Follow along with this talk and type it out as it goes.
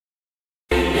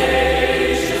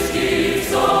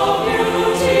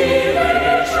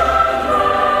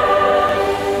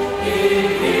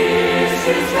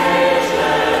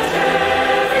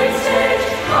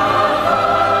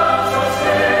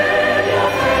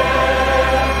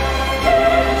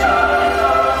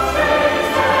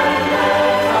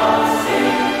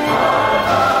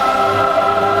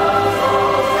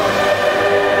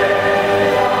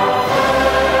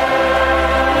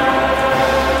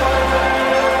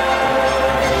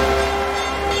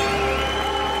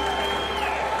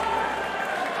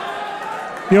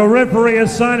Your referee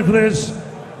assigned for this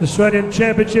Australian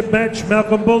Championship match,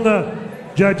 Malcolm Bullner.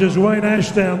 Judges Wayne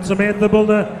Ashdown, Samantha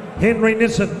Bullner, Henry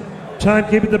Nissen.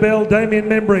 Timekeeper at the bell, Damien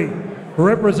Membry.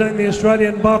 Representing the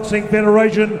Australian Boxing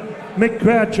Federation, Mick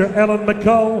Croucher, Alan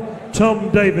McCall, Tom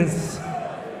Davis.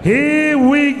 Here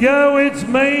we go, it's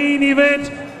main event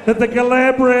at the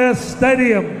Calabria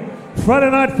Stadium.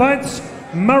 Friday night fights,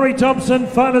 Murray Thomson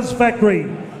Fighters Factory.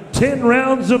 10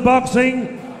 rounds of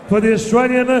boxing for the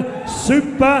Australian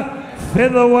Super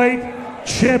Featherweight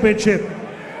Championship.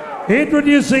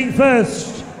 Introducing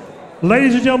first,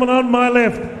 ladies and gentlemen, on my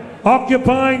left,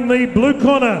 occupying the blue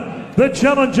corner, the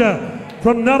challenger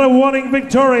from Melbourne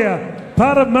Victoria,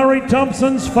 part of Murray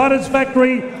Thomson's Fighters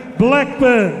Factory,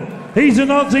 Blackburn. He's an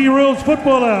Aussie rules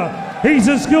footballer. He's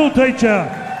a school teacher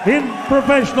in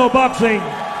professional boxing.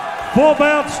 4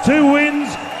 bouts, 2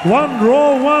 wins, 1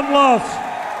 draw, 1 loss.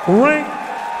 Ranked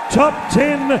top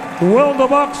 10 world of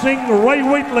boxing, Ray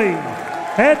Wheatley.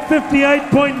 At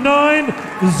 58.9,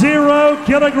 0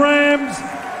 kilograms,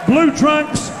 blue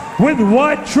trunks with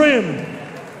white trim.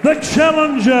 The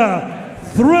challenger,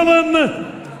 Thrillin'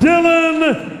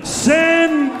 Dylan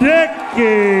Sandecki.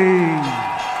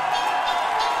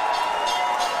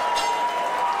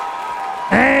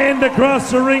 And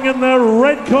across the ring in the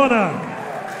red corner,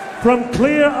 from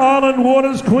Clear Island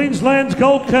Waters, Queensland's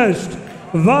Gold Coast,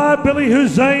 via Billy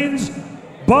Hussein's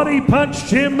Body Punch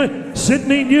Gym,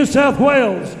 Sydney, New South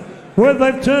Wales, where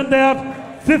they've turned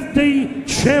out 50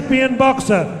 champion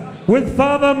boxer with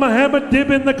Father Muhammad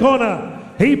Dib in the corner.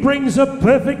 He brings a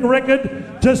perfect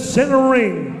record to centre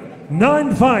ring.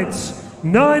 9 fights,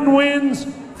 9 wins,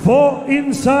 4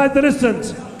 inside the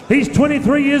distance. He's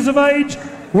 23 years of age,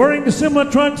 wearing similar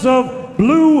trunks of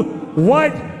blue,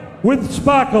 white with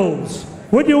sparkles.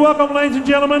 Would you welcome, ladies and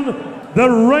gentlemen, the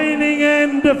reigning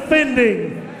and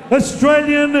defending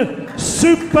Australian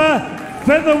Super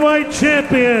Featherweight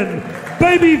Champion,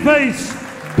 babyface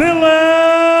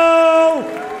Bilal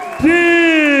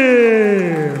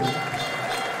Dib.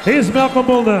 Here's Malcolm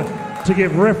Bullner to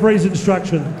give referees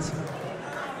instructions.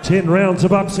 10 rounds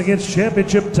of boxing, it's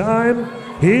championship time.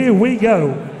 Here we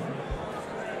go.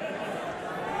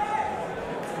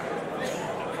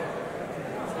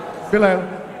 Bilal.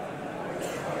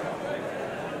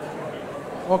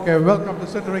 Okay, welcome to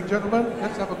center ring, gentlemen.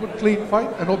 Let's have a good, clean fight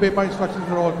and obey my instructions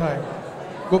at all time.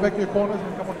 Go back to your corners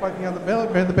and come on fighting on the bell.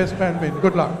 May the best man win.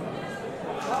 Good luck.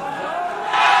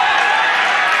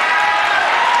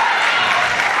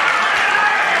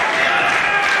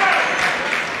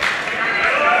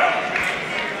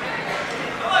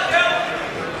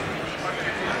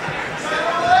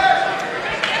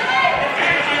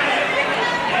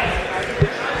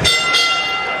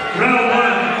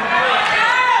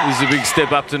 This is a big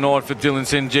step up tonight for Dylan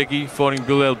Sandecki, fighting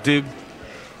Bilal Dib.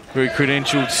 Very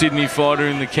credentialed Sydney fighter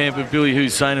in the camp of Billy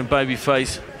Hussein and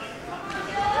Babyface.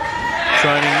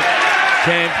 Training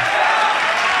camp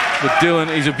with Dylan.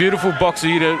 He's a beautiful boxer.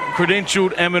 He had a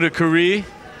credentialed amateur career.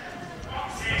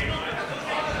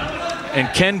 And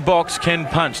can box, can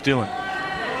punch, Dylan.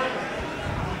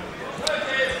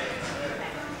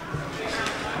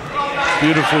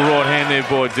 Beautiful right hand there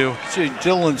by Dill. See,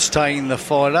 Dylan's taking the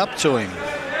fight up to him.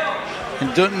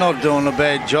 And not doing a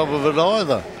bad job of it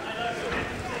either.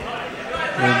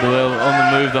 And Bilal on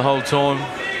the move the whole time.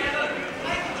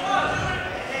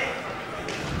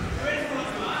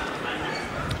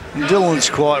 And Dylan's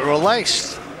quite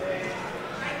relaxed.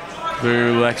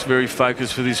 Very relaxed, very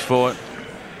focused for this fight.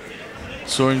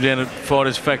 Saw him down at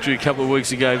Fighters Factory a couple of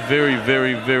weeks ago. Very,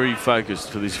 very, very focused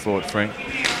for this fight, Frank.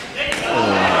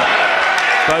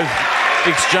 Both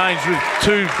exchanged with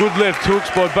 2 good left hooks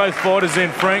by both fighters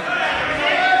then, Frank.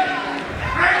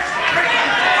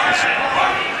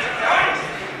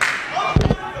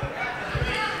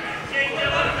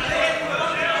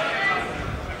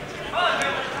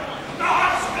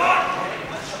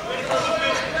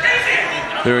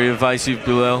 Very evasive,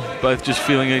 Bilal. Both just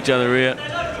feeling each other out.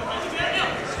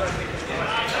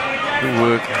 Good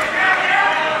work.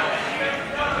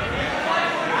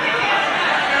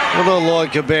 What I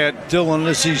like about Dylan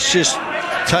is he's just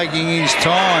taking his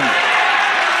time.